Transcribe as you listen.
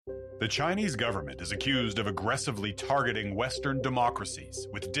The Chinese government is accused of aggressively targeting Western democracies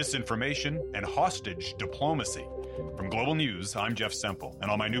with disinformation and hostage diplomacy. From Global News, I'm Jeff Semple, and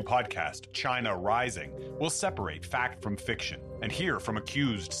on my new podcast, China Rising, we'll separate fact from fiction and hear from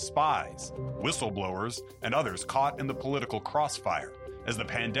accused spies, whistleblowers, and others caught in the political crossfire as the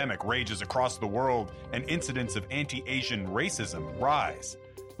pandemic rages across the world and incidents of anti-Asian racism rise.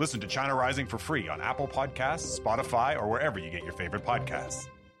 Listen to China Rising for free on Apple Podcasts, Spotify, or wherever you get your favorite podcasts.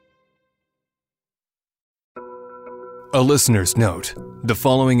 A listener's note. The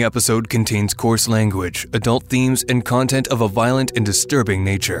following episode contains coarse language, adult themes, and content of a violent and disturbing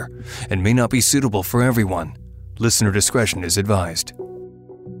nature, and may not be suitable for everyone. Listener discretion is advised.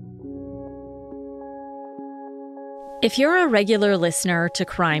 If you're a regular listener to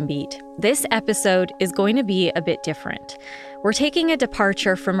Crime Beat, this episode is going to be a bit different. We're taking a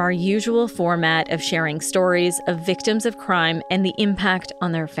departure from our usual format of sharing stories of victims of crime and the impact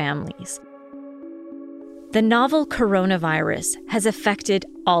on their families. The novel coronavirus has affected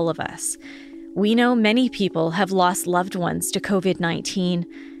all of us. We know many people have lost loved ones to COVID-19,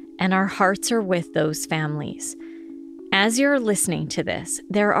 and our hearts are with those families. As you're listening to this,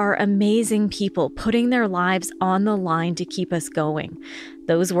 there are amazing people putting their lives on the line to keep us going.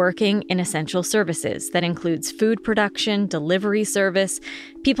 Those working in essential services, that includes food production, delivery service,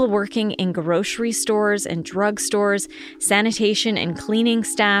 people working in grocery stores and drugstores, sanitation and cleaning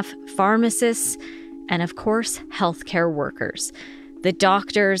staff, pharmacists, and of course, healthcare workers, the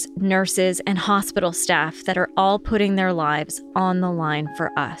doctors, nurses, and hospital staff that are all putting their lives on the line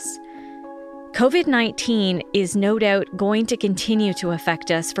for us. COVID-19 is no doubt going to continue to affect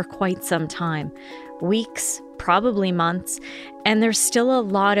us for quite some time, weeks, probably months, and there's still a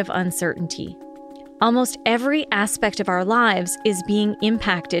lot of uncertainty. Almost every aspect of our lives is being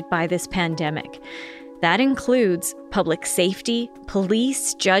impacted by this pandemic. That includes public safety,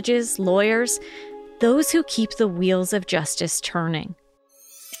 police, judges, lawyers, those who keep the wheels of justice turning.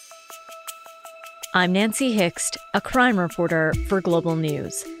 I'm Nancy Hixt, a crime reporter for Global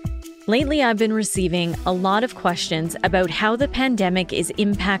News. Lately, I've been receiving a lot of questions about how the pandemic is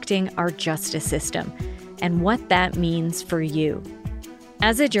impacting our justice system and what that means for you.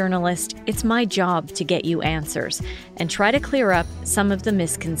 As a journalist, it's my job to get you answers and try to clear up some of the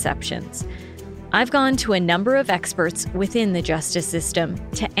misconceptions. I've gone to a number of experts within the justice system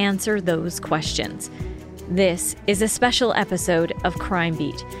to answer those questions. This is a special episode of Crime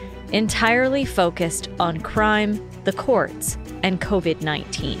Beat, entirely focused on crime, the courts, and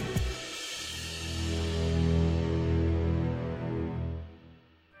COVID-19.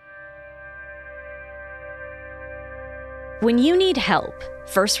 When you need help,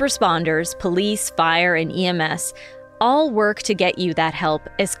 first responders, police, fire, and EMS all work to get you that help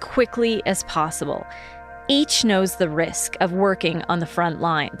as quickly as possible. Each knows the risk of working on the front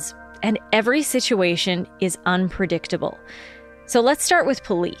lines, and every situation is unpredictable. So let's start with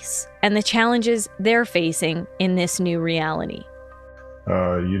police and the challenges they're facing in this new reality.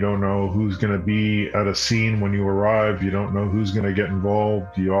 You don't know who's going to be at a scene when you arrive. You don't know who's going to get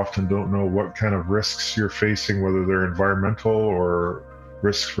involved. You often don't know what kind of risks you're facing, whether they're environmental or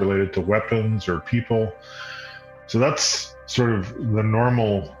risks related to weapons or people. So that's sort of the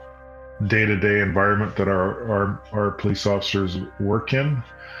normal day-to-day environment that our police officers work in.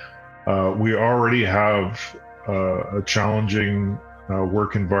 We already have a challenging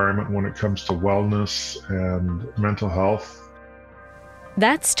work environment when it comes to wellness and mental health.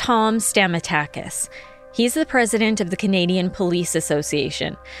 That's Tom Stamatakis. He's the president of the Canadian Police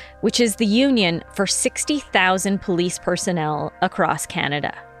Association, which is the union for 60,000 police personnel across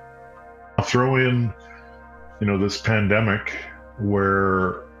Canada. Throw in this pandemic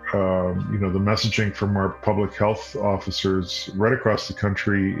where, the messaging from our public health officers right across the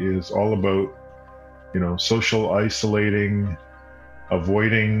country is all about, social isolating,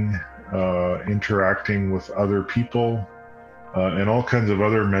 avoiding interacting with other people, and all kinds of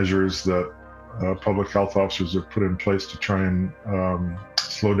other measures that public health officers have put in place to try and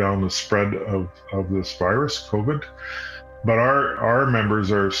slow down the spread of this virus, COVID. But our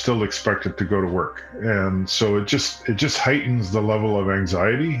members are still expected to go to work. And so it just heightens the level of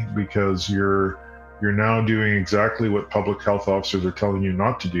anxiety because you're now doing exactly what public health officers are telling you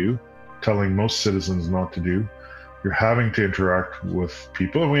not to do, telling most citizens not to do. You're having to interact with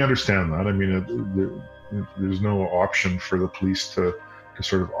people, and we understand that. I mean, there's no option for the police to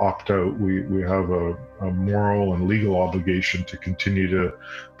sort of opt out. We have a moral and legal obligation to continue to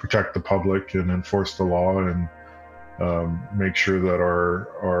protect the public and enforce the law and make sure that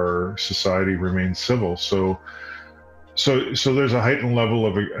our society remains civil. So there's a heightened level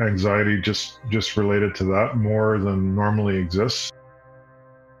of anxiety just related to that, more than normally exists.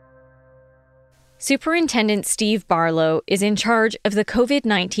 Superintendent Steve Barlow is in charge of the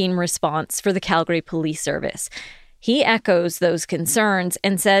COVID-19 response for the Calgary Police Service. He echoes those concerns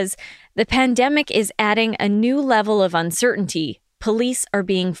and says the pandemic is adding a new level of uncertainty police are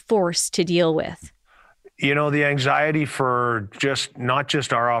being forced to deal with. You know, the anxiety for not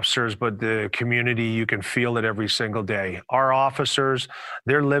just our officers, but the community, you can feel it every single day. Our officers,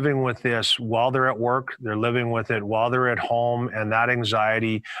 they're living with this while they're at work, they're living with it while they're at home, and that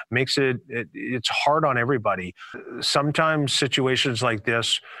anxiety makes it's hard on everybody. Sometimes situations like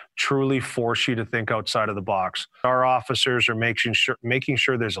this truly force you to think outside of the box. Our officers are making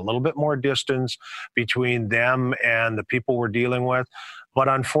sure there's a little bit more distance between them and the people we're dealing with. But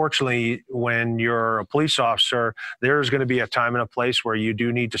unfortunately, when you're a police officer, there's going to be a time and a place where you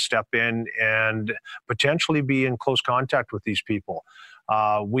do need to step in and potentially be in close contact with these people.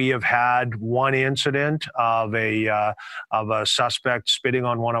 We have had one incident of a suspect spitting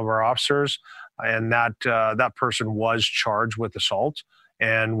on one of our officers, and that person was charged with assault.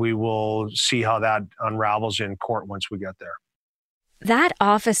 And we will see how that unravels in court once we get there. That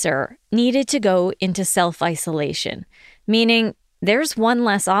officer needed to go into self-isolation, meaning there's one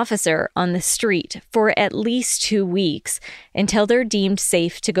less officer on the street for at least 2 weeks until they're deemed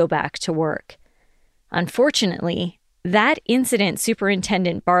safe to go back to work. Unfortunately, that incident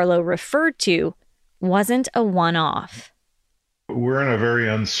Superintendent Barlow referred to wasn't a one-off. We're in a very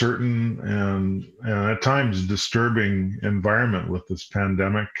uncertain and at times disturbing environment with this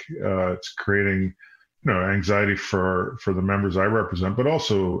pandemic. It's creating, anxiety for the members I represent, but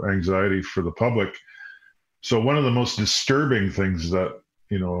also anxiety for the public. So one of the most disturbing things that,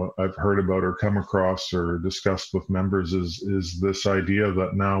 I've heard about or come across or discussed with members is this idea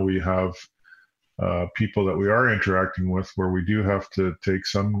that now we have people that we are interacting with where we do have to take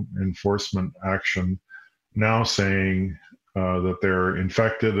some enforcement action now saying that they're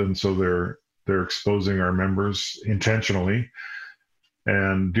infected, and so they're exposing our members intentionally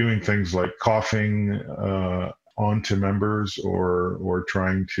and doing things like coughing onto members or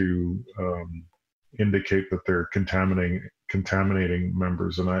trying to indicate that they're contaminating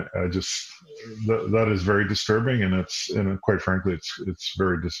members, and I just that is very disturbing, and quite frankly, it's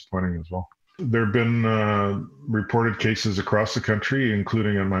very disappointing as well. There have been reported cases across the country,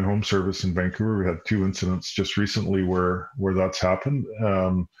 including at my home service in Vancouver. We had 2 incidents just recently where that's happened.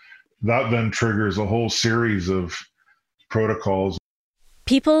 That then triggers a whole series of protocols.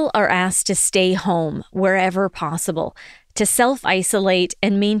 People are asked to stay home wherever possible, to self-isolate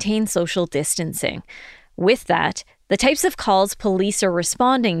and maintain social distancing. With that, the types of calls police are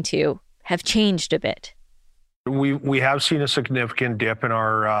responding to have changed a bit. We have seen a significant dip in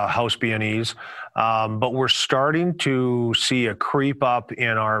our house B&Es, but we're starting to see a creep up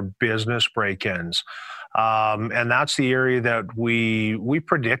in our business break-ins. And that's the area that we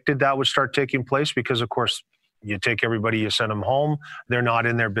predicted that would start taking place because, of course, you take everybody, you send them home, they're not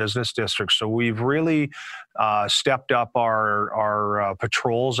in their business districts. So we've really stepped up our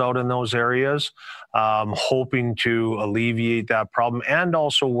patrols out in those areas, hoping to alleviate that problem and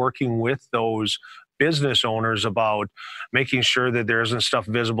also working with those business owners about making sure that there isn't stuff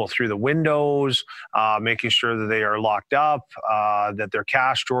visible through the windows, making sure that they are locked up, that their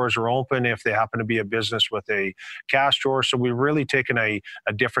cash drawers are open if they happen to be a business with a cash drawer. So we've really taken a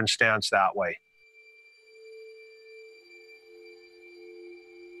different stance that way.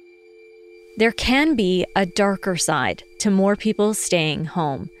 There can be a darker side to more people staying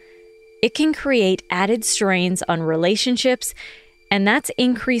home. It can create added strains on relationships, and that's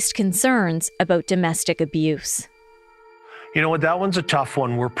increased concerns about domestic abuse. You know what, that one's a tough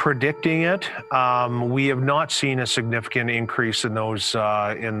one. We're predicting it. We have not seen a significant increase in those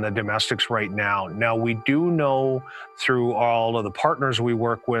in the domestics right now. Now, we do know through all of the partners we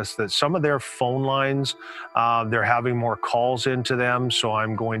work with that some of their phone lines, they're having more calls into them. So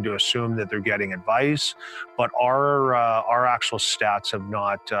I'm going to assume that they're getting advice. But our actual stats have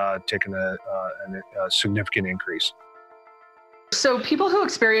not taken a significant increase. So people who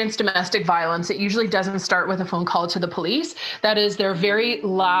experience domestic violence, it usually doesn't start with a phone call to the police. That is their very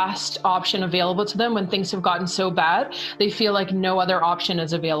last option available to them when things have gotten so bad. They feel like no other option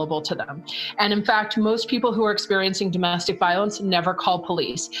is available to them. And in fact, most people who are experiencing domestic violence never call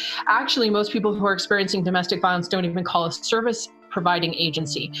police. Actually, most people who are experiencing domestic violence don't even call a service providing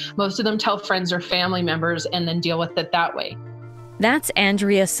agency. Most of them tell friends or family members and then deal with it that way. That's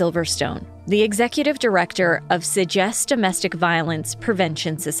Andrea Silverstone, the executive director of Suggest Domestic Violence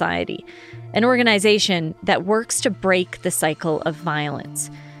Prevention Society, an organization that works to break the cycle of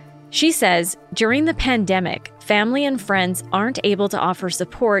violence. She says during the pandemic, family and friends aren't able to offer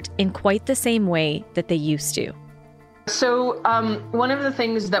support in quite the same way that they used to. So one of the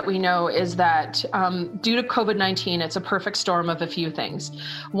things that we know is that due to COVID-19, it's a perfect storm of a few things.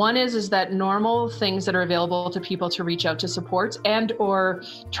 One is that normal things that are available to people to reach out to support and or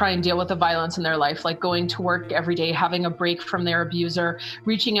try and deal with the violence in their life, like going to work every day, having a break from their abuser,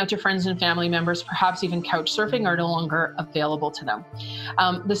 reaching out to friends and family members, perhaps even couch surfing, are no longer available to them.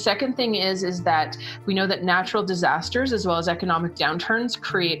 The second thing is that we know that natural disasters as well as economic downturns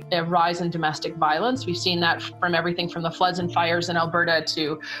create a rise in domestic violence. We've seen that from everything from the floods and fires in Alberta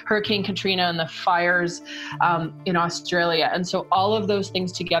to Hurricane Katrina and the fires in Australia. And so all of those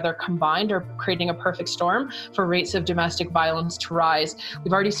things together combined are creating a perfect storm for rates of domestic violence to rise.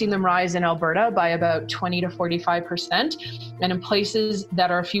 We've already seen them rise in Alberta by about 20 to 45%. And in places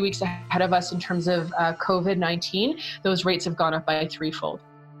that are a few weeks ahead of us in terms of COVID-19, those rates have gone up by threefold.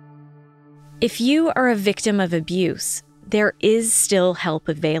 If you are a victim of abuse, there is still help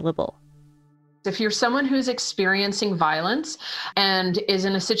available. If you're someone who's experiencing violence and is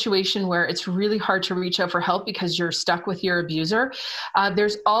in a situation where it's really hard to reach out for help because you're stuck with your abuser,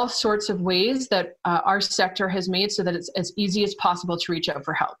 there's all sorts of ways that our sector has made so that it's as easy as possible to reach out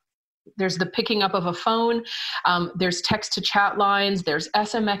for help. There's the picking up of a phone, there's text to chat lines, there's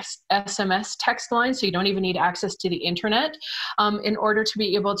SMS text lines, so you don't even need access to the internet in order to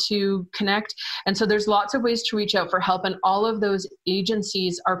be able to connect. And so there's lots of ways to reach out for help, and all of those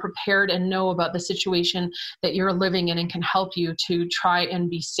agencies are prepared and know about the situation that you're living in and can help you to try and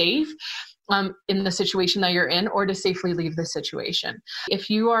be safe in the situation that you're in, or to safely leave the situation. If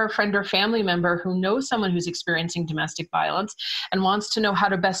you are a friend or family member who knows someone who's experiencing domestic violence and wants to know how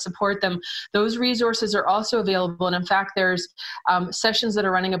to best support them, those resources are also available. And in fact, there's sessions that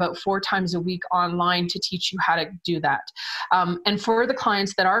are running about 4 times a week online to teach you how to do that. And for the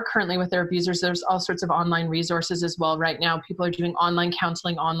clients that are currently with their abusers, there's all sorts of online resources as well. Right now, people are doing online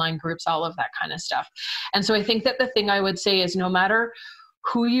counseling, online groups, all of that kind of stuff. And so I think that the thing I would say is no matter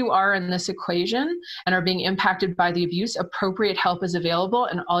who you are in this equation and are being impacted by the abuse, appropriate help is available,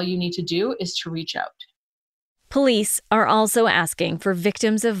 and all you need to do is to reach out. Police are also asking for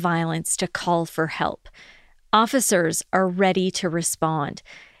victims of violence to call for help. Officers are ready to respond,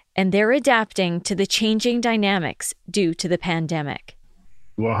 and they're adapting to the changing dynamics due to the pandemic.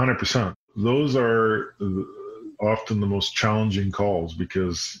 Well, 100%. Those are often the most challenging calls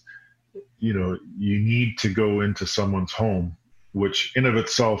because, you need to go into someone's home, which in of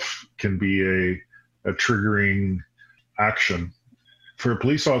itself can be a triggering action. For a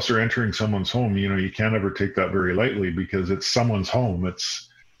police officer entering someone's home, you can't ever take that very lightly because it's someone's home.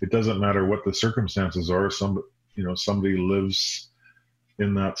 It doesn't matter what the circumstances are. Somebody lives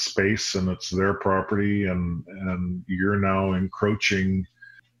in that space and it's their property, and you're now encroaching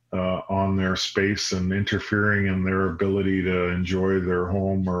on their space and interfering in their ability to enjoy their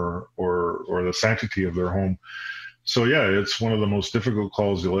home or the sanctity of their home. So yeah, it's one of the most difficult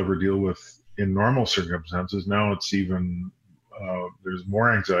calls you'll ever deal with in normal circumstances. Now it's even, there's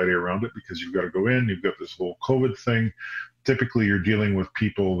more anxiety around it because you've got to go in, you've got this whole COVID thing. Typically you're dealing with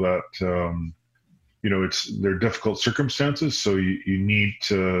people that, they're difficult circumstances. So you need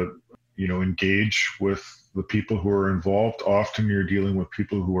to, engage with the people who are involved. Often you're dealing with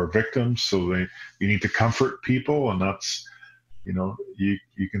people who are victims. So you need to comfort people. And that's, you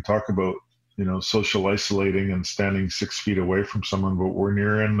can talk about, social isolating and standing 6 feet away from someone, but when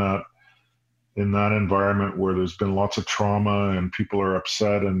you're in that environment where there's been lots of trauma and people are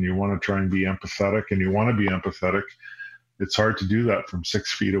upset and you want to try and be empathetic it's hard to do that from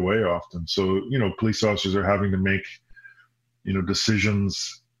 6 feet away often. So, police officers are having to make,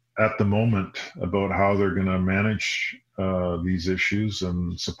 decisions at the moment about how they're going to manage these issues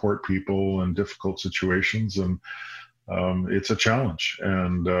and support people in difficult situations. And it's a challenge,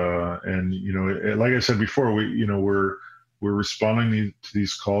 and like I said before, we're responding to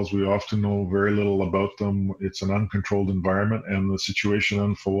these calls. We often know very little about them. It's an uncontrolled environment, and the situation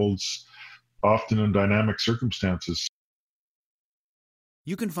unfolds often in dynamic circumstances.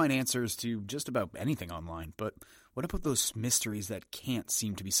 You can find answers to just about anything online, but what about those mysteries that can't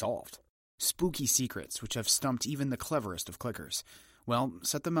seem to be solved? Spooky secrets which have stumped even the cleverest of clickers. Well,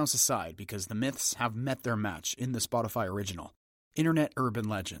 set the mouse aside because the myths have met their match in the Spotify original, Internet Urban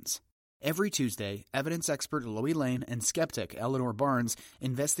Legends. Every Tuesday, evidence expert Loie Lane and skeptic Eleanor Barnes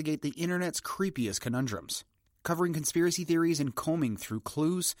investigate the Internet's creepiest conundrums, covering conspiracy theories and combing through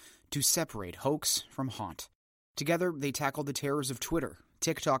clues to separate hoax from haunt. Together, they tackle the terrors of Twitter,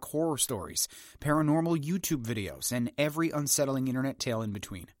 TikTok horror stories, paranormal YouTube videos, and every unsettling Internet tale in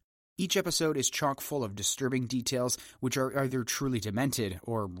between. Each episode is chock full of disturbing details which are either truly demented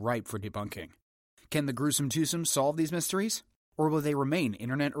or ripe for debunking. Can the gruesome twosome solve these mysteries? Or will they remain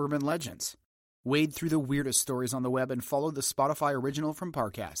Internet Urban Legends? Wade through the weirdest stories on the web and follow the Spotify original from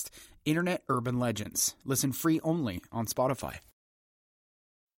Parcast, Internet Urban Legends. Listen free only on Spotify.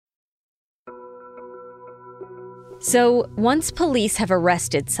 So, once police have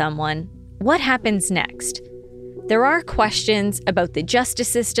arrested someone, what happens next? There are questions about the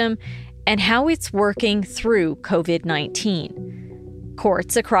justice system and how it's working through COVID-19.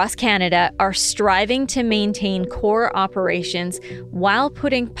 Courts across Canada are striving to maintain core operations while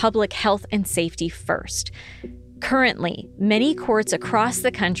putting public health and safety first. Currently, many courts across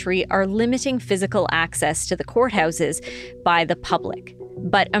the country are limiting physical access to the courthouses by the public.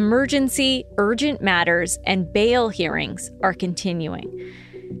 But emergency, urgent matters, and bail hearings are continuing.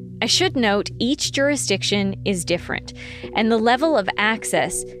 I should note each jurisdiction is different, and the level of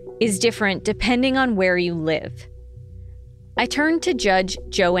access is different depending on where you live. I turned to Judge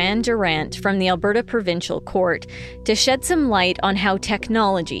Joanne Durant from the Alberta Provincial Court to shed some light on how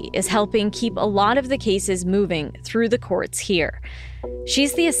technology is helping keep a lot of the cases moving through the courts here.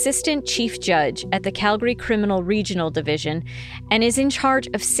 She's the Assistant Chief Judge at the Calgary Criminal Regional Division and is in charge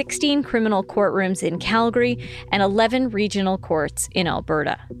of 16 criminal courtrooms in Calgary and 11 regional courts in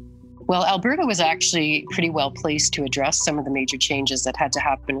Alberta. Well, Alberta was actually pretty well placed to address some of the major changes that had to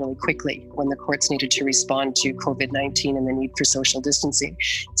happen really quickly when the courts needed to respond to COVID-19 and the need for social distancing.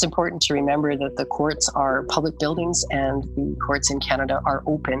 It's important to remember that the courts are public buildings and the courts in Canada are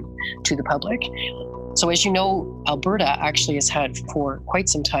open to the public. So as you know, Alberta actually has had for quite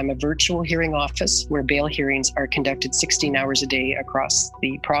some time a virtual hearing office where bail hearings are conducted 16 hours a day across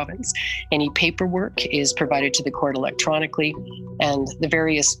the province. Any paperwork is provided to the court electronically, and the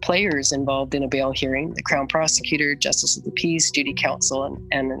various players involved in a bail hearing, the Crown Prosecutor, Justice of the Peace, Duty Counsel,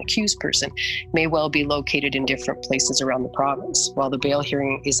 and an accused person, may well be located in different places around the province, while the bail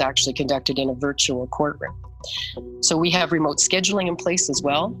hearing is actually conducted in a virtual courtroom. So we have remote scheduling in place as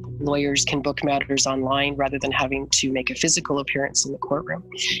well. Lawyers can book matters online rather than having to make a physical appearance in the courtroom.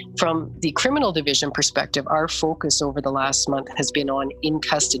 From the criminal division perspective, our focus over the last month has been on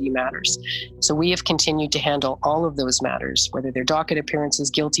in-custody matters. So we have continued to handle all of those matters, whether they're docket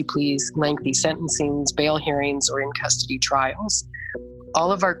appearances, guilty pleas, lengthy sentencings, bail hearings, or in-custody trials.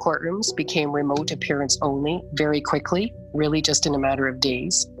 All of our courtrooms became remote appearance only very quickly, really just in a matter of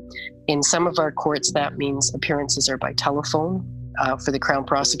days. In some of our courts, that means appearances are by telephone for the Crown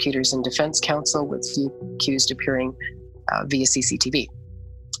Prosecutors and Defense Counsel, with the accused appearing via CCTV.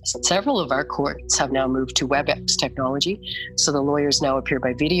 Several of our courts have now moved to WebEx technology, so the lawyers now appear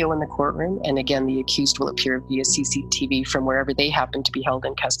by video in the courtroom, and again, the accused will appear via CCTV from wherever they happen to be held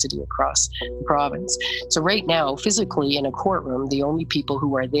in custody across the province. So right now, physically in a courtroom, the only people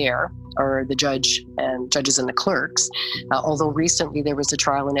who are there are the judge and judges and the clerks, although recently there was a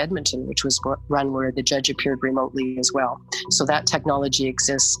trial in Edmonton, which was run where the judge appeared remotely as well. So that technology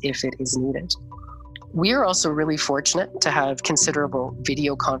exists if it is needed. We are also really fortunate to have considerable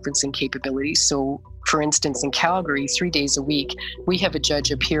video conferencing capabilities. So, for instance, in Calgary, 3 days a week, we have a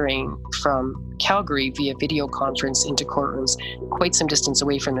judge appearing from Calgary via video conference into courtrooms quite some distance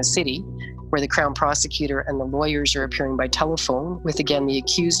away from the city, where the Crown Prosecutor and the lawyers are appearing by telephone, with again the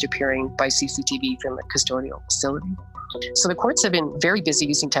accused appearing by CCTV from the custodial facility. So the courts have been very busy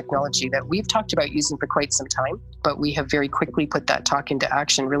using technology that we've talked about using for quite some time, but we have very quickly put that talk into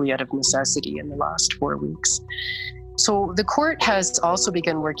action really out of necessity in the last 4 weeks. So the court has also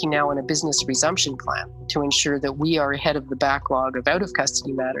begun working now on a business resumption plan to ensure that we are ahead of the backlog of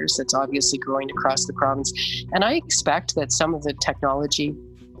out-of-custody matters that's obviously growing across the province. And I expect that some of the technology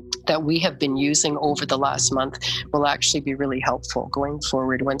that we have been using over the last month will actually be really helpful going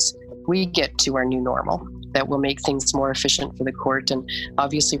forward once we get to our new normal. That will make things more efficient for the court and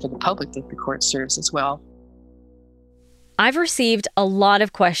obviously for the public that the court serves as well. I've received a lot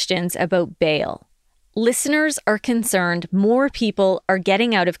of questions about bail. Listeners are concerned more people are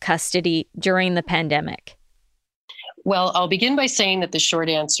getting out of custody during the pandemic. Well, I'll begin by saying that the short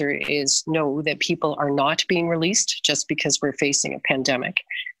answer is no, that people are not being released just because we're facing a pandemic.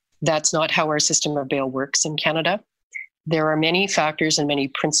 That's not how our system of bail works in Canada. There are many factors and many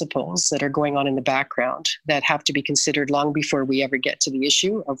principles that are going on in the background that have to be considered long before we ever get to the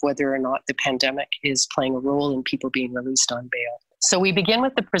issue of whether or not the pandemic is playing a role in people being released on bail. So we begin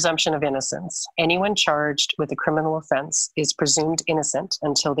with the presumption of innocence. Anyone charged with a criminal offense is presumed innocent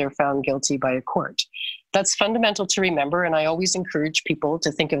until they're found guilty by a court. That's fundamental to remember, and I always encourage people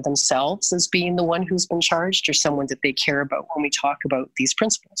to think of themselves as being the one who's been charged or someone that they care about when we talk about these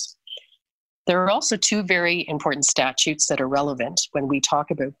principles. There are also two very important statutes that are relevant when we talk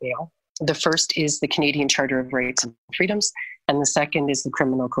about bail. The first is the Canadian Charter of Rights and Freedoms, and the second is the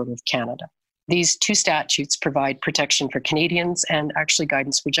Criminal Code of Canada. These two statutes provide protection for Canadians and actually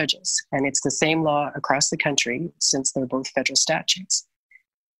guidance for judges. And it's the same law across the country since they're both federal statutes.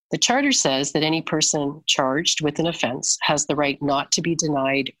 The Charter says that any person charged with an offence has the right not to be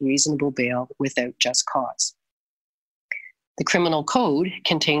denied reasonable bail without just cause. The Criminal Code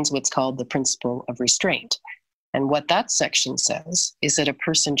contains what's called the principle of restraint. And what that section says is that a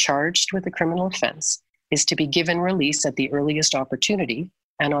person charged with a criminal offence is to be given release at the earliest opportunity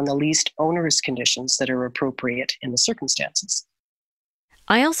and on the least onerous conditions that are appropriate in the circumstances.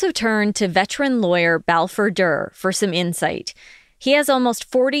 I also turned to veteran lawyer Balfour Durr for some insight. He has almost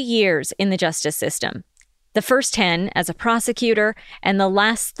 40 years in the justice system, the first 10 as a prosecutor and the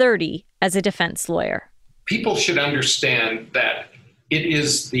last 30 as a defense lawyer. People should understand that it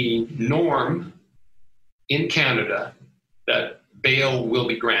is the norm in Canada that bail will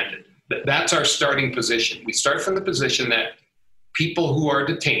be granted. That's our starting position. We start from the position that people who are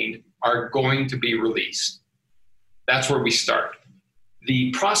detained are going to be released. That's where we start.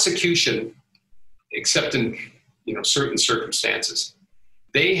 The prosecution, except in certain circumstances,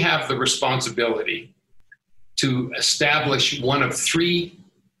 they have the responsibility to establish one of three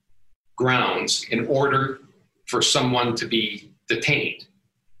grounds in order for someone to be detained.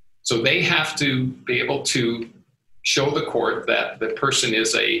 So they have to be able to show the court that the person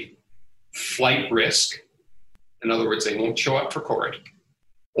is a flight risk. In other words, they won't show up for court,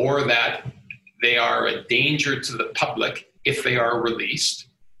 or that they are a danger to the public if they are released,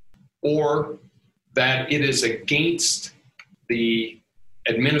 or that it is against the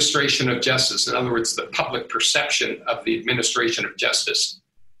administration of justice. In other words, the public perception of the administration of justice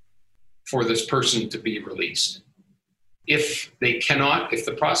for this person to be released. If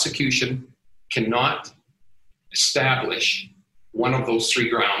the prosecution cannot establish one of those three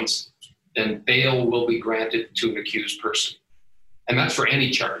grounds, then bail will be granted to an accused person. And that's for any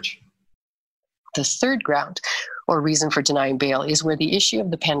charge. The third ground, or reason for denying bail, is where the issue of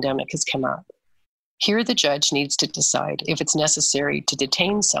the pandemic has come up. Here, the judge needs to decide if it's necessary to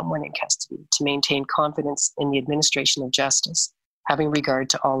detain someone in custody to maintain confidence in the administration of justice, having regard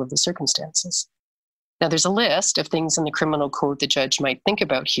to all of the circumstances. Now, there's a list of things in the criminal code the judge might think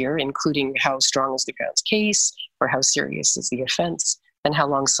about here, including how strong is the ground's case, or how serious is the offense, and how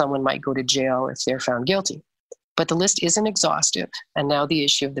long someone might go to jail if they're found guilty. But the list isn't exhaustive, and now the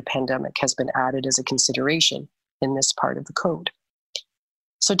issue of the pandemic has been added as a consideration in this part of the code.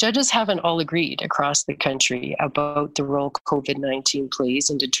 So judges haven't all agreed across the country about the role COVID-19 plays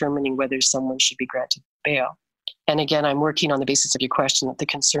in determining whether someone should be granted bail. And again, I'm working on the basis of your question that the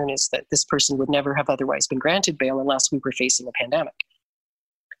concern is that this person would never have otherwise been granted bail unless we were facing a pandemic.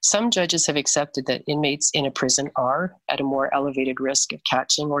 Some judges have accepted that inmates in a prison are at a more elevated risk of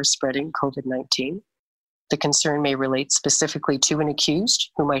catching or spreading COVID-19. The concern may relate specifically to an accused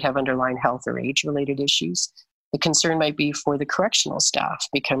who might have underlying health or age-related issues. The concern might be for the correctional staff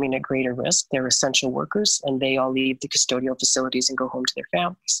becoming at greater risk. They're essential workers, and they all leave the custodial facilities and go home to their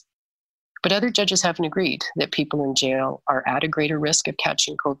families. But other judges haven't agreed that people in jail are at a greater risk of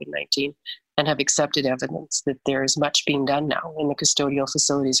catching COVID-19 and have accepted evidence that there is much being done now in the custodial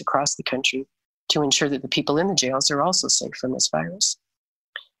facilities across the country to ensure that the people in the jails are also safe from this virus.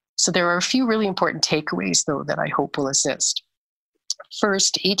 So there are a few really important takeaways, though, that I hope will assist.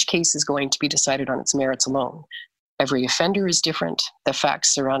 First, each case is going to be decided on its merits alone. Every offender is different. The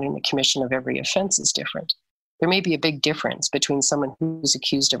facts surrounding the commission of every offense is different. There may be a big difference between someone who's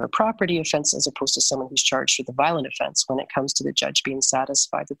accused of a property offense as opposed to someone who's charged with a violent offense when it comes to the judge being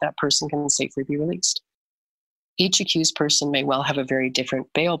satisfied that that person can safely be released. Each accused person may well have a very different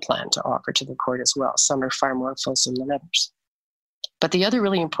bail plan to offer to the court as well. Some are far more fulsome than others. But the other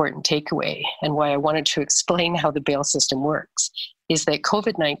really important takeaway, and why I wanted to explain how the bail system works, is that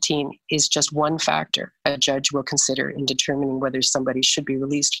COVID-19 is just one factor a judge will consider in determining whether somebody should be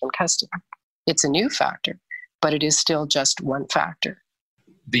released from custody. It's a new factor, but it is still just one factor.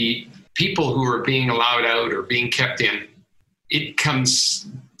 The people who are being allowed out or being kept in, it comes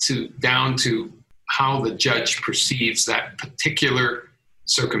down to how the judge perceives that particular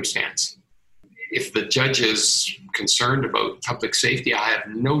circumstance. If the judge is concerned about public safety, I have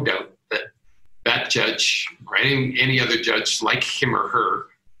no doubt that that judge or any other judge like him or her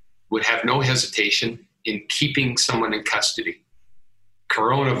would have no hesitation in keeping someone in custody,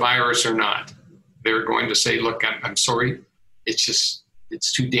 coronavirus or not. They're going to say, look, I'm sorry,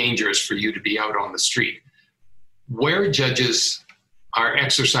 it's too dangerous for you to be out on the street. Where judges are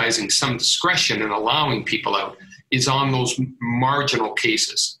exercising some discretion in allowing people out is on those marginal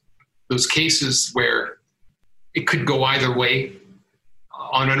cases. Those cases where it could go either way.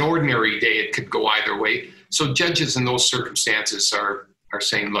 On an ordinary day, it could go either way. So judges in those circumstances are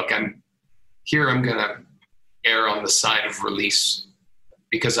saying, look, Here I'm going to err on the side of release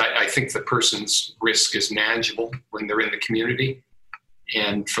because I think the person's risk is manageable when they're in the community.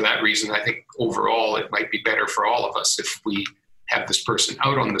 And for that reason, I think overall it might be better for all of us if we have this person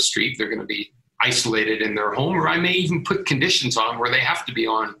out on the street. They're going to be isolated in their home, or I may even put conditions on where they have to be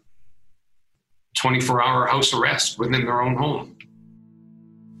on 24-hour house arrest within their own home.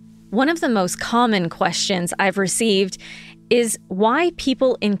 One of the most common questions I've received is why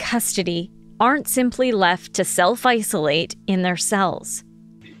people in custody aren't simply left to self-isolate in their cells.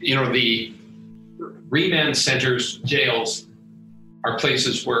 You know, the remand centers, jails, are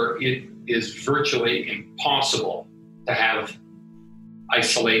places where it is virtually impossible to have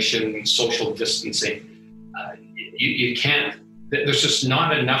isolation, social distancing. You can't, there's just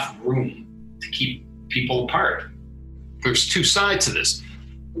not enough room to keep people apart. There's two sides to this.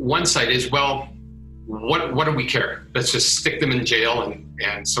 One side is, well, what do we care? Let's just stick them in jail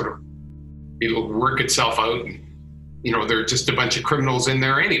and sort of it'll work itself out. And, you know, they're just a bunch of criminals in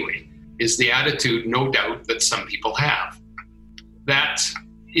there anyway, is the attitude, no doubt, that some people have. That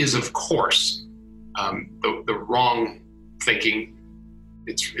is, of course, the wrong thinking.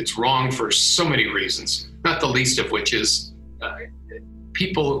 It's wrong for so many reasons, not the least of which is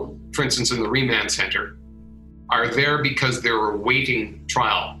people, for instance, in the remand center, are there because they're awaiting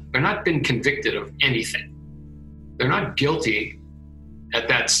trial. They're not been convicted of anything. They're not guilty at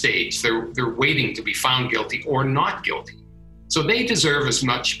that stage. They're waiting to be found guilty or not guilty. So they deserve as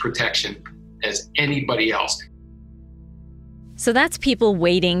much protection as anybody else. So that's people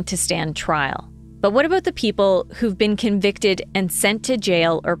waiting to stand trial. But what about the people who've been convicted and sent to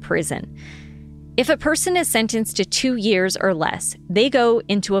jail or prison? If a person is sentenced to 2 years or less, they go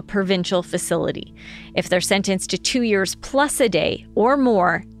into a provincial facility. If they're sentenced to 2 years plus a day or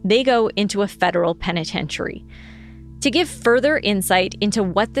more, they go into a federal penitentiary. To give further insight into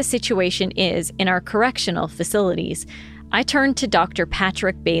what the situation is in our correctional facilities, I turned to Dr.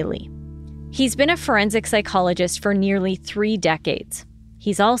 Patrick Bailey. He's been a forensic psychologist for nearly 3 decades.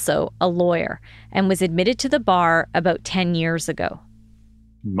 He's also a lawyer and was admitted to the bar about 10 years ago.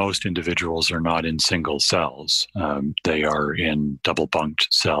 Most individuals are not in single cells. They are in double-bunked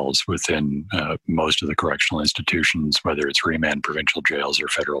cells within most of the correctional institutions, whether it's remand, provincial jails, or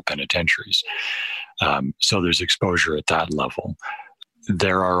federal penitentiaries. So there's exposure at that level.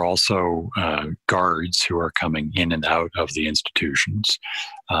 There are also guards who are coming in and out of the institutions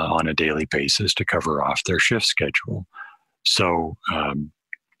on a daily basis to cover off their shift schedule. So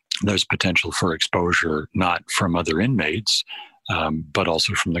there's potential for exposure not from other inmates, but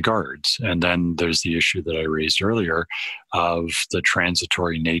also from the guards. And then there's the issue that I raised earlier of the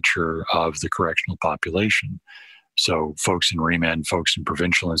transitory nature of the correctional population. So folks in remand, folks in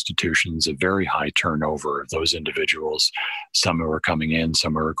provincial institutions, a very high turnover of those individuals, some who are coming in,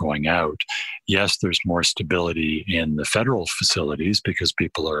 some who are going out. Yes, there's more stability in the federal facilities because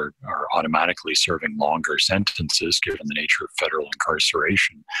people are automatically serving longer sentences given the nature of federal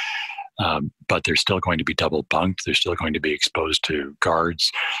incarceration. But they're still going to be double bunked. They're still going to be exposed to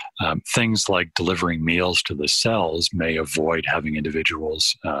guards. Things like delivering meals to the cells may avoid having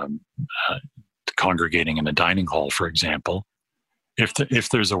individuals congregating in a dining hall, for example. If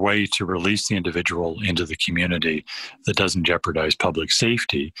there's a way to release the individual into the community that doesn't jeopardize public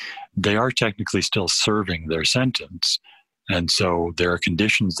safety, they are technically still serving their sentence. And so there are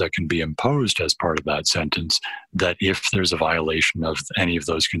conditions that can be imposed as part of that sentence that if there's a violation of any of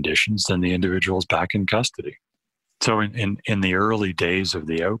those conditions, then the individual is back in custody. So in the early days of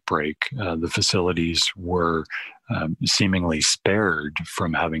the outbreak, the facilities were seemingly spared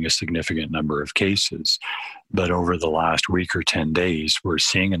from having a significant number of cases. But over the last week or 10 days, we're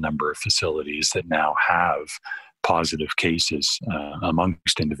seeing a number of facilities that now have positive cases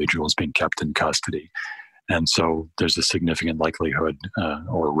amongst individuals being kept in custody. And so there's a significant likelihood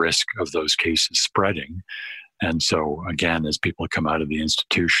or risk of those cases spreading. And so, again, as people come out of the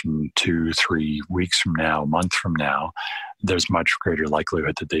institution 2-3 weeks from now, a month from now, there's much greater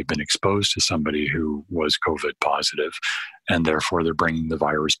likelihood that they've been exposed to somebody who was COVID positive, and therefore they're bringing the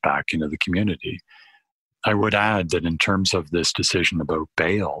virus back into the community. I would add that in terms of this decision about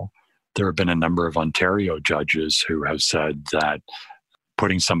bail, there have been a number of Ontario judges who have said that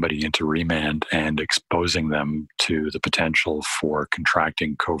putting somebody into remand and exposing them to the potential for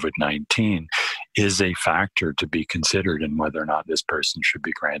contracting COVID-19 is a factor to be considered in whether or not this person should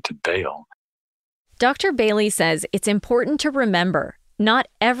be granted bail. Dr. Bailey says it's important to remember not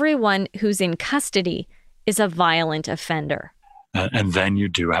everyone who's in custody is a violent offender. And then you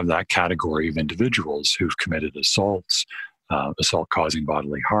do have that category of individuals who've committed assaults, assault causing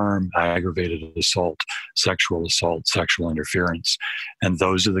bodily harm, aggravated assault, sexual interference. And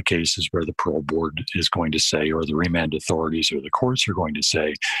those are the cases where the parole board is going to say, or the remand authorities or the courts are going to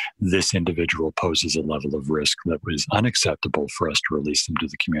say, this individual poses a level of risk that was unacceptable for us to release them to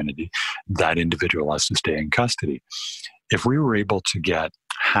the community. That individual has to stay in custody. If we were able to get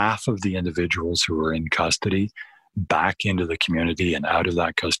half of the individuals who are in custody back into the community and out of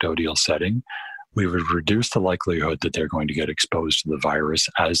that custodial setting, we would reduce the likelihood that they're going to get exposed to the virus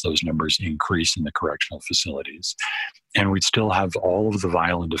as those numbers increase in the correctional facilities. And we'd still have all of the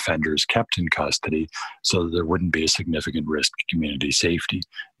violent offenders kept in custody so that there wouldn't be a significant risk to community safety.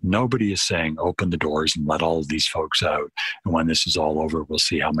 Nobody is saying open the doors and let all of these folks out, and when this is all over, we'll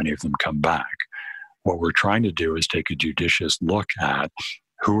see how many of them come back. What we're trying to do is take a judicious look at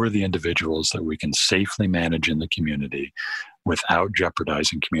who are the individuals that we can safely manage in the community without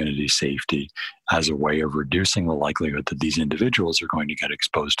jeopardizing community safety, as a way of reducing the likelihood that these individuals are going to get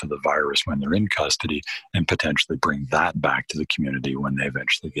exposed to the virus when they're in custody, and potentially bring that back to the community when they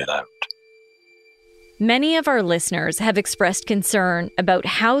eventually get out. Many of our listeners have expressed concern about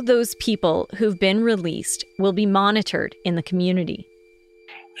how those people who've been released will be monitored in the community.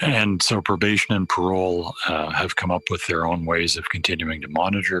 And so probation and parole have come up with their own ways of continuing to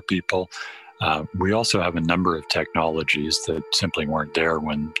monitor people. We also have a number of technologies that simply weren't there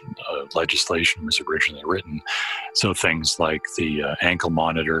when legislation was originally written. So things like the ankle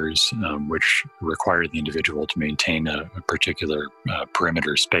monitors, which require the individual to maintain a particular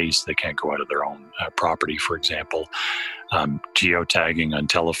perimeter space. They can't go out of their own property, for example. Geotagging on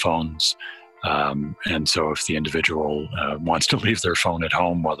telephones. And so if the individual wants to leave their phone at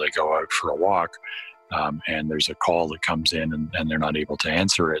home while they go out for a walk, and there's a call that comes in and they're not able to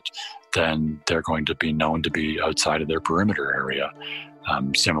answer it, then they're going to be known to be outside of their perimeter area.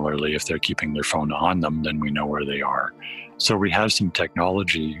 Similarly, if they're keeping their phone on them, then we know where they are. So we have some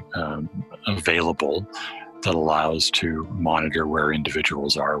technology available that allows to monitor where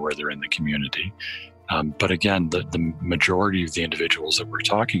individuals are, where they're in the community. But again, the majority of the individuals that we're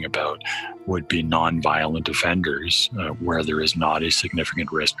talking about would be non-violent offenders where there is not a significant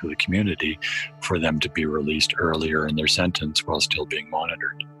risk to the community for them to be released earlier in their sentence while still being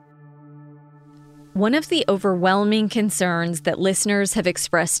monitored. One of the overwhelming concerns that listeners have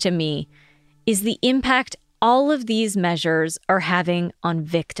expressed to me is the impact all of these measures are having on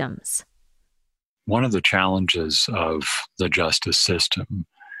victims. One of the challenges of the justice system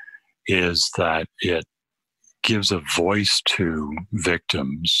is that it gives a voice to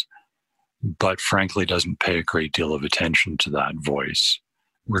victims, but frankly doesn't pay a great deal of attention to that voice.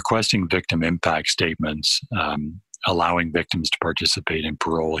 Requesting victim impact statements, allowing victims to participate in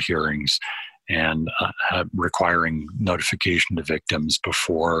parole hearings, and requiring notification to victims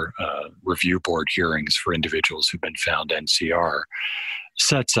before review board hearings for individuals who've been found NCR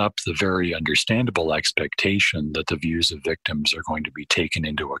sets up the very understandable expectation that the views of victims are going to be taken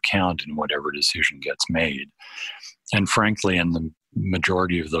into account in whatever decision gets made. And frankly, in the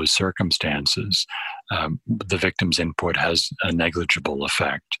majority of those circumstances, the victim's input has a negligible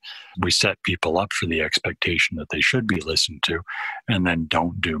effect. We set people up for the expectation that they should be listened to, and then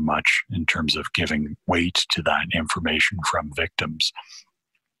don't do much in terms of giving weight to that information from victims.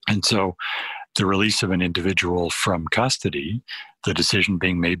 And so the release of an individual from custody, the decision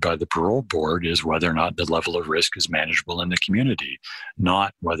being made by the parole board is whether or not the level of risk is manageable in the community,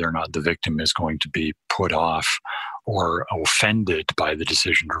 not whether or not the victim is going to be put off or offended by the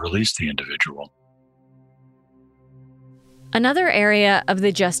decision to release the individual. Another area of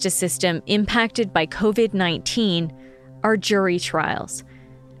the justice system impacted by COVID-19 are jury trials.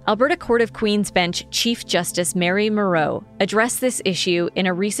 Alberta Court of Queen's Bench Chief Justice Mary Moreau addressed this issue in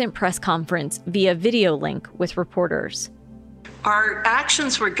a recent press conference via video link with reporters. Our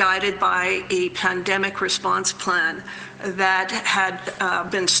actions were guided by a pandemic response plan that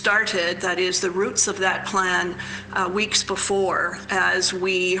had been started, that is the roots of that plan, weeks before, as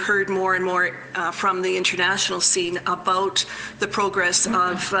we heard more and more from the international scene about the progress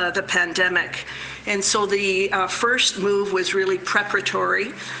of the pandemic. And so the first move was really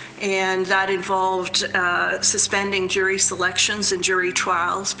preparatory, and that involved suspending jury selections and jury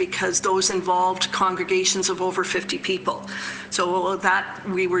trials because those involved congregations of over 50 people. So that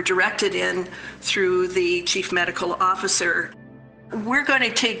we were directed in through the chief medical officer. We're going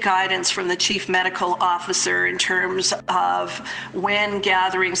to take guidance from the chief medical officer in terms of when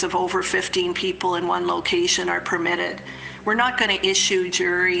gatherings of over 15 people in one location are permitted. We're not going to issue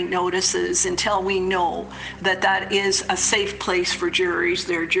jury notices until we know that that is a safe place for juries,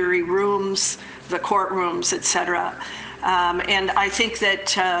 their jury rooms, the courtrooms, etc. And I think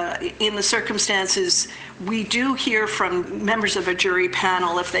that in the circumstances, we do hear from members of a jury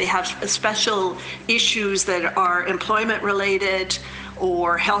panel if they have special issues that are employment related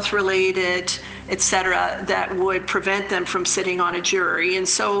or health related, et cetera, that would prevent them from sitting on a jury. And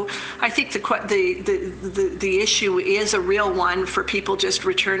so I think the issue is a real one for people just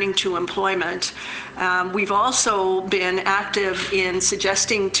returning to employment. We've also been active in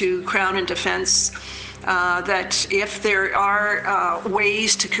suggesting to Crown and Defense that if there are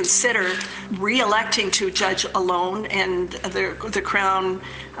ways to consider re-electing to judge alone, and the Crown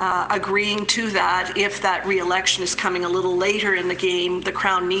agreeing to that, if that re-election is coming a little later in the game, the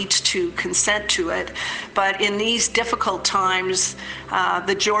Crown needs to consent to it. But in these difficult times,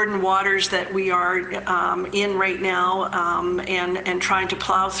 the Jordan waters that we are in right now and trying to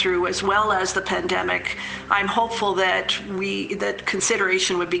plow through, as well as the pandemic, I'm hopeful that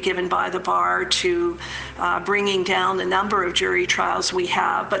consideration would be given by the bar to bringing down the number of jury trials we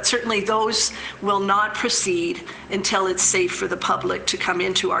have. But certainly those will not proceed until it's safe for the public to come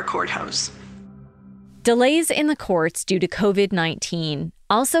into our courthouse. Delays in the courts due to COVID-19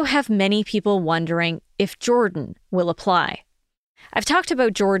 also have many people wondering if Jordan will apply. I've talked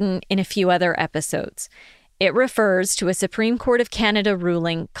about Jordan in a few other episodes. It refers to a Supreme Court of Canada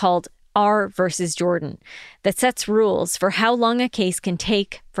ruling called R versus Jordan that sets rules for how long a case can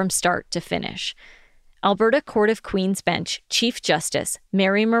take from start to finish. Alberta Court of Queen's Bench Chief Justice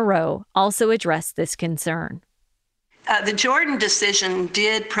Mary Moreau also addressed this concern. The Jordan decision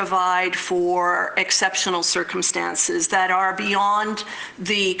did provide for exceptional circumstances that are beyond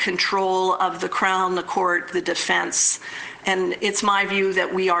the control of the Crown, the court, the defense. And it's my view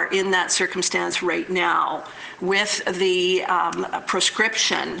that we are in that circumstance right now with the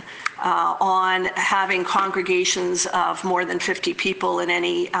prescription on having congregations of more than 50 people in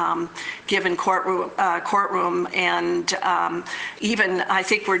any given courtroom, and even I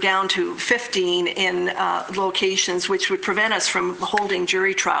think we're down to 15 in locations, which would prevent us from holding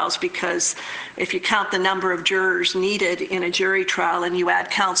jury trials, because if you count the number of jurors needed in a jury trial and you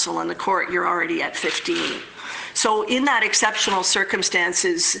add counsel in the court, you're already at 15. So in that exceptional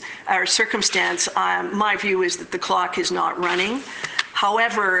circumstance, my view is that the clock is not running.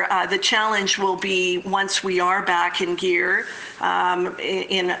 However, the challenge will be once we are back in gear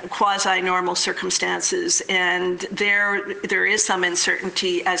in quasi-normal circumstances, and there is some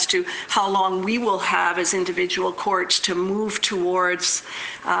uncertainty as to how long we will have as individual courts to move towards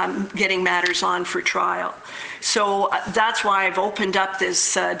getting matters on for trial. So that's why I've opened up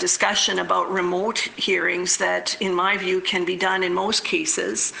this discussion about remote hearings that, in my view, can be done in most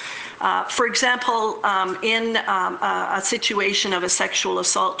cases. For example, in a situation of a sexual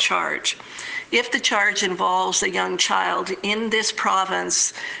assault charge, if the charge involves a young child in this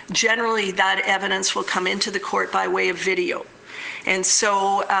province, generally that evidence will come into the court by way of video. And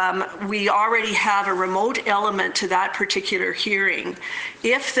so we already have a remote element to that particular hearing.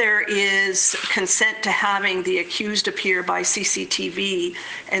 If there is consent to having the accused appear by CCTV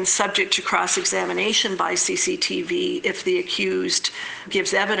and subject to cross-examination by CCTV, if the accused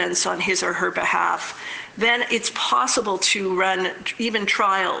gives evidence on his or her behalf, then it's possible to run even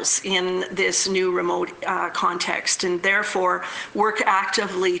trials in this new remote context, and therefore work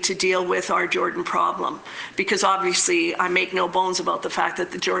actively to deal with our Jordan problem. Because obviously I make no bones about the fact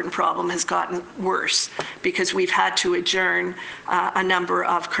that the Jordan problem has gotten worse because we've had to adjourn a number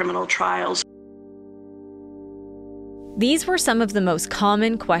of criminal trials. These were some of the most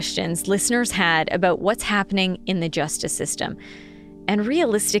common questions listeners had about what's happening in the justice system. And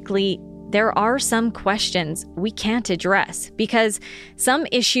realistically, there are some questions we can't address because some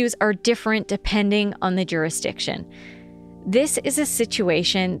issues are different depending on the jurisdiction. This is a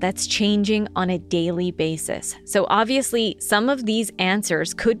situation that's changing on a daily basis. So obviously, some of these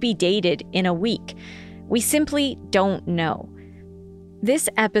answers could be dated in a week. We simply don't know. This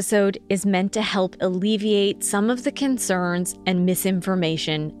episode is meant to help alleviate some of the concerns and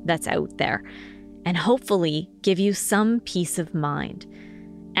misinformation that's out there, and hopefully give you some peace of mind.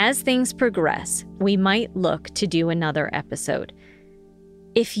 As things progress, we might look to do another episode.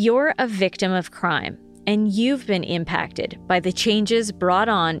 If you're a victim of crime and you've been impacted by the changes brought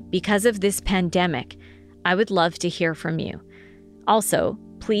on because of this pandemic, I would love to hear from you. Also,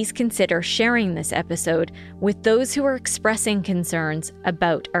 please consider sharing this episode with those who are expressing concerns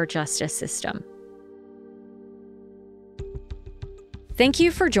about our justice system. Thank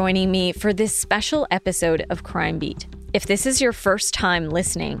you for joining me for this special episode of Crime Beat. If this is your first time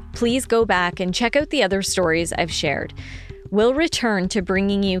listening, please go back and check out the other stories I've shared. We'll return to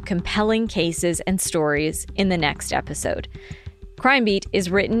bringing you compelling cases and stories in the next episode. Crime Beat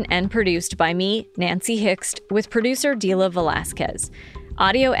is written and produced by me, Nancy Hixt, with producer Dila Velasquez.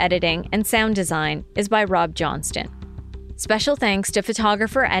 Audio editing and sound design is by Rob Johnston. Special thanks to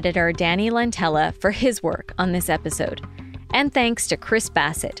photographer-editor Danny Lantella for his work on this episode. And thanks to Chris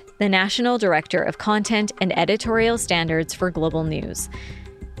Bassett, the National Director of Content and Editorial Standards for Global News.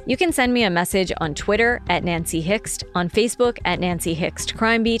 You can send me a message on Twitter at Nancy Hixt, on Facebook at Nancy Hixt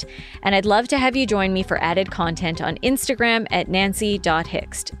Crime Beat, and I'd love to have you join me for added content on Instagram at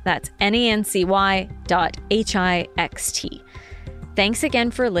nancy.hixt. That's nancy.hixt. Thanks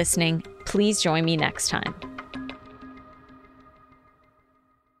again for listening. Please join me next time.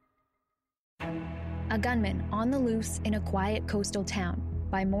 A gunman on the loose in a quiet coastal town.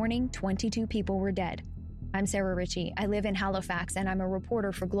 By morning, 22 people were dead. I'm Sarah Ritchie. I live in Halifax, and I'm a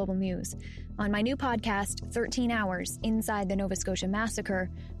reporter for Global News. On my new podcast, 13 Hours Inside the Nova Scotia Massacre,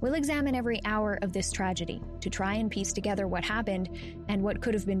 we'll examine every hour of this tragedy to try and piece together what happened and what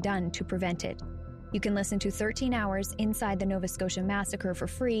could have been done to prevent it. You can listen to 13 Hours Inside the Nova Scotia Massacre for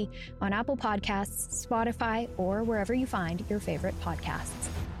free on Apple Podcasts, Spotify, or wherever you find your favorite podcasts.